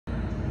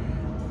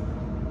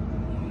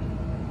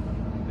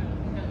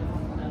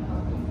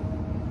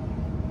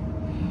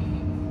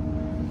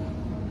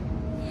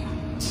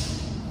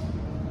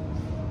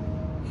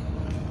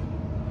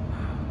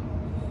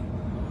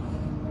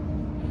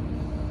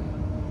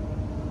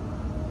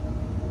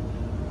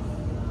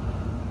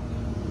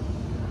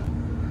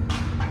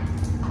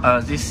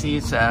This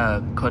is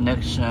a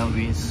connection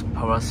with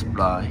power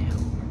supply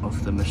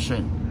of the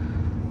machine,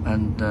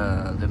 and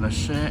the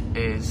machine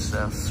is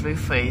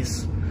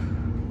three-phase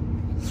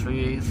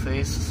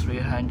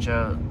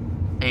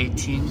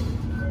 318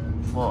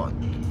 volt,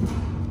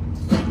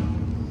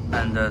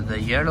 and the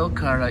yellow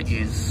color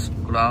is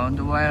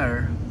ground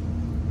wire,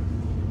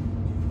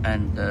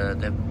 and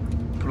the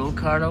blue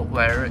color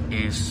wire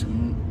is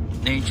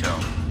neutral,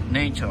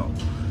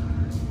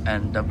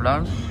 and the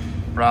brown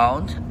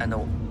and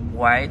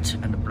white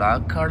and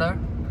black color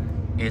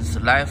is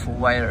live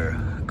wire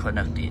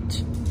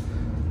connected.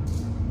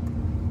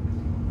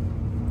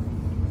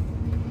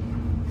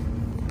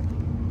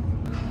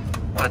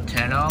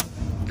 Turn on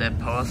the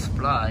power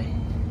supply.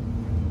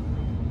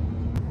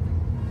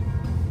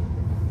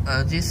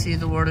 This is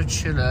the water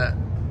chiller,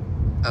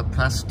 a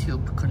plastic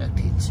tube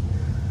connected,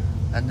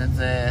 and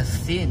the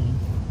thin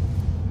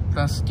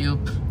plastic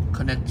tube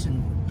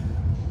connecting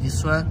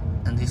this one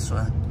and this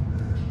one,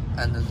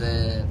 and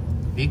the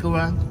bigger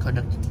one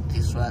connect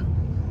this one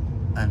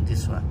and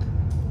this one.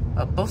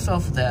 Both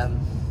of them,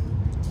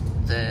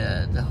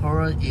 the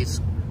hole is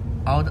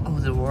out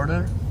of the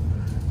water,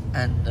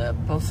 and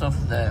both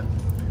of them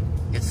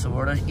it's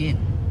water in.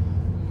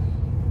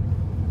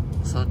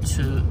 So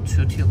two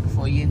tube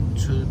for in,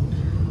 two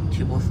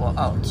tube for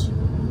out.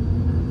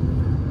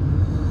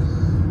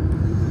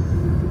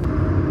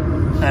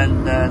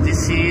 And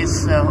this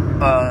is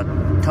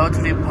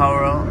totally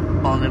power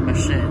on the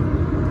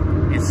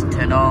machine. It's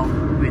turned on.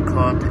 We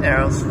call it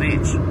arrow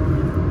switch.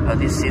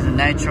 This is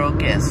natural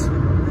gas.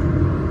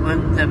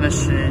 When the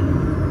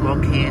machine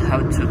working, how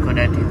to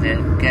connect the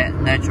gas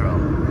natural.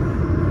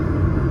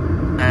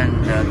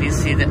 And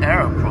this is the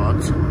arrow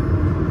port.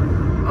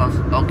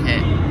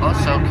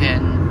 Also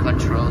can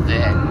control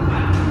the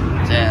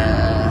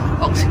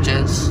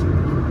oxygens.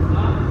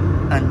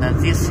 And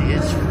this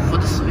is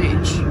foot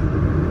switch.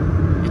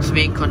 It's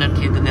being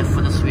connected to the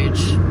foot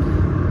switch.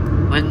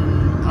 When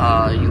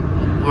you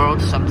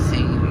weld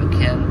something, you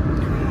can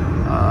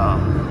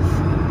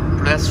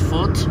press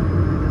foot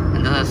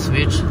and then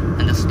switch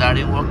and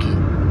starting working.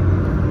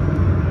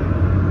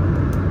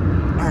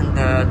 And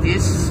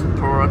this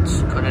port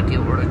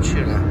connecting water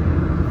chiller.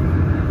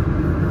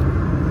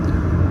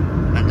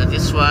 And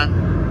this one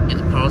is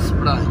the power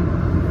supply.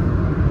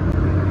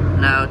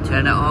 Now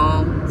turn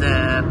on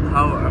the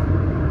power.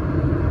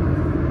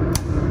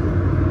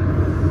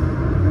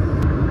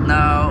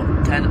 Now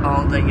turn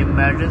on the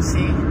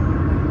emergency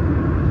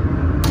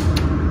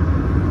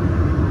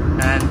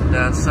and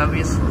the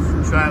service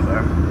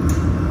driver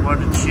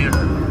water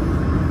chiller.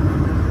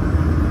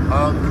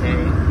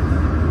 Okay,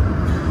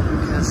 you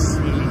can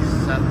see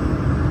some.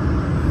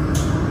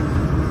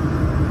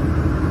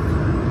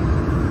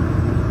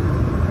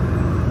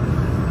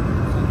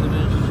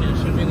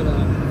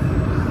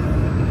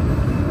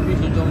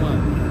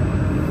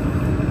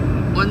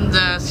 When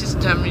the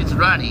system is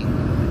running,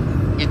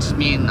 it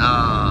means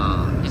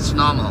it's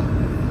normal,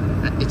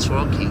 it's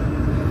working.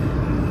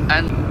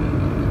 And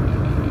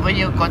when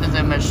you go to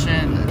the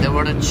machine, the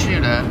water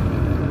chiller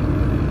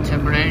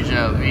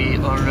temperature we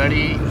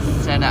already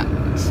set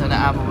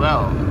up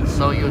well,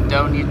 so you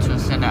don't need to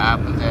set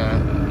up the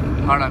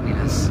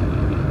parameters.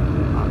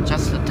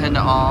 Just turn it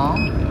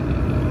on.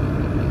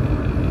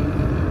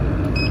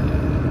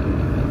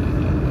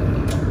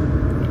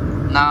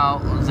 Now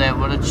the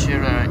water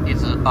chiller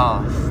is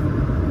off.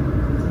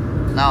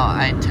 Now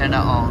I turn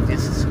on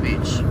this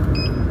switch.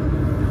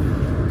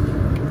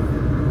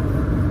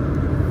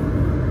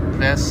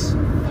 Press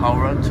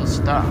power to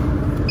start.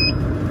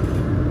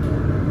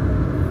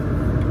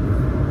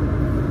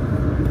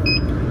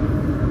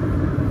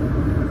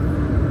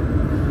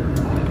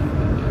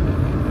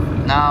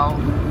 Now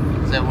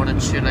the water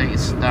chiller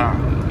is start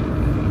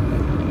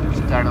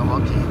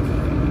working.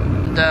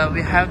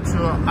 We have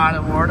to add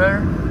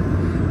water,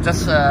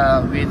 just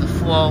with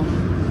full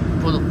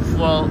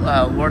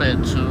water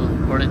to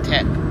water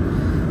tank,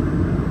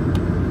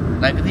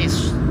 like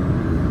this.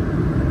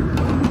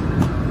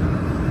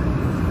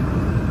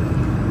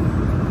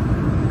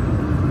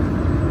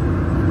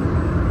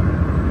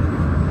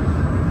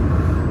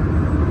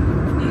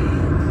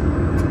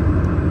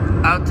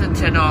 After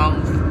turn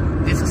on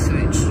this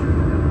switch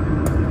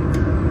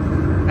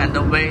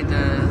and wait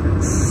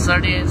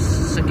 30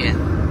 seconds.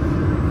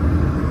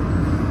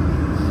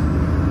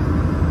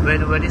 Wait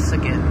 20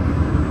 seconds.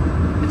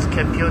 It's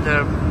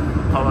computer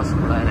power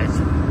supply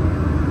laser.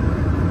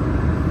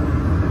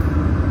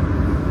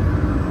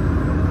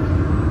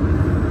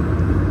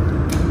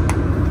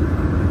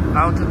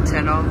 After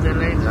turn on the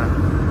laser,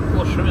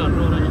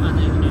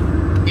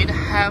 it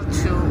have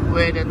to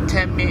wait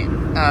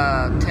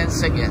 10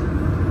 seconds.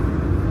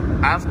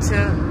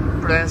 After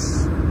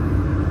press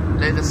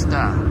laser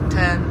start.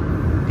 10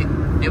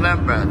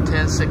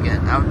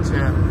 seconds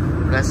after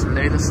press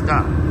laser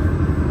start.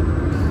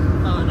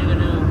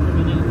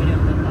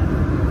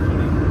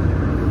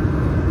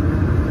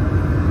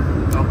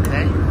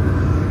 Okay.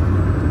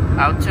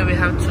 After we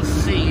have to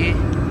see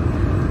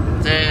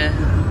the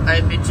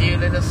IPG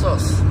laser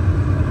source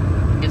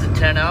is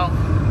turned on.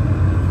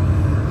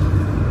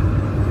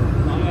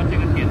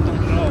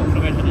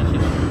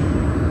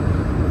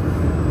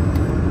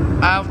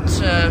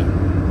 After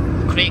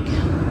click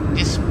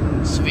this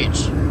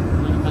switch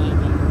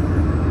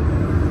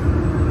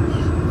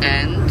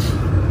and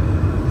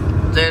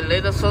the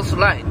laser source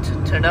light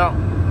turn on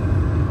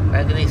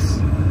like this.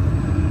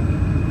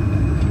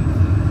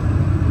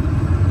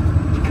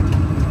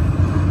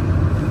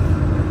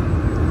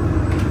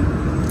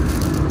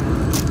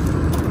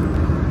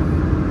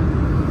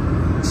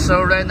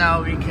 So right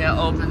now we can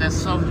open the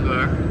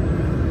software.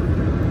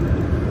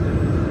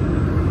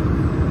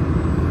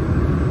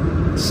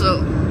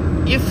 So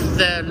if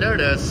the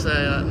letters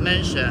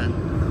mentioned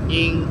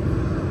in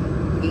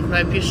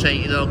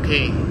encryption is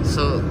okay,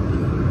 so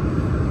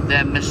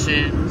the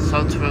machine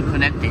software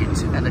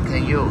connected and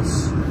can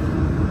use.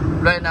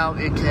 Right now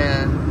we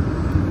can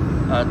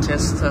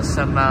test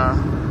some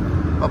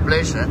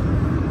operation.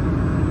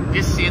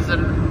 This is a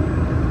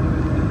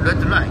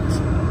red light.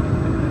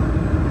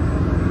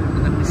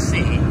 Let me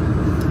see.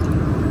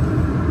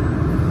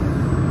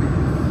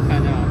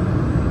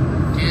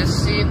 Do you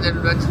see the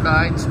red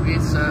light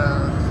with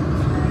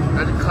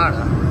red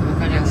color?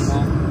 Yes.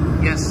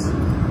 Yes.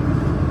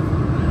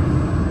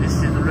 This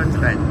is the red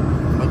light.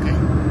 Okay.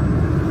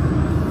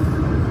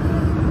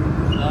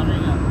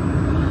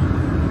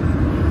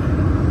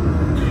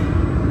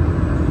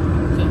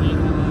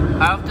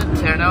 After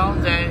turn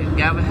on the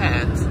gap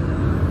head,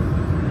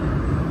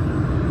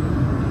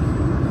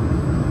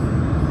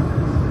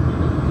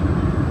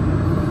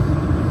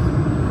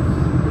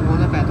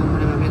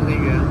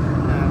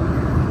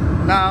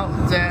 now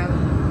the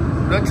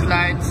red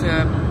light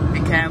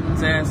became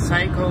the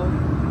cycle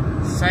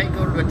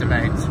red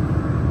light.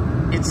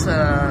 It's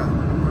a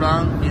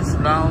round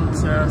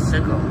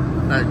circle,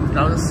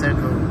 round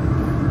circle.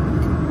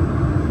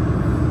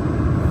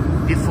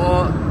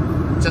 Before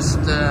just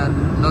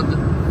not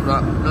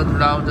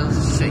round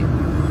shape.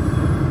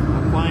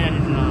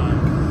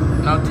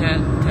 Now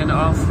turn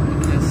off. You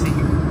can see.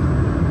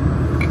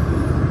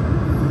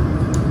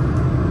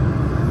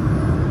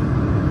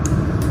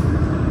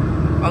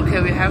 Okay,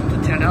 we have to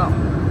turn on.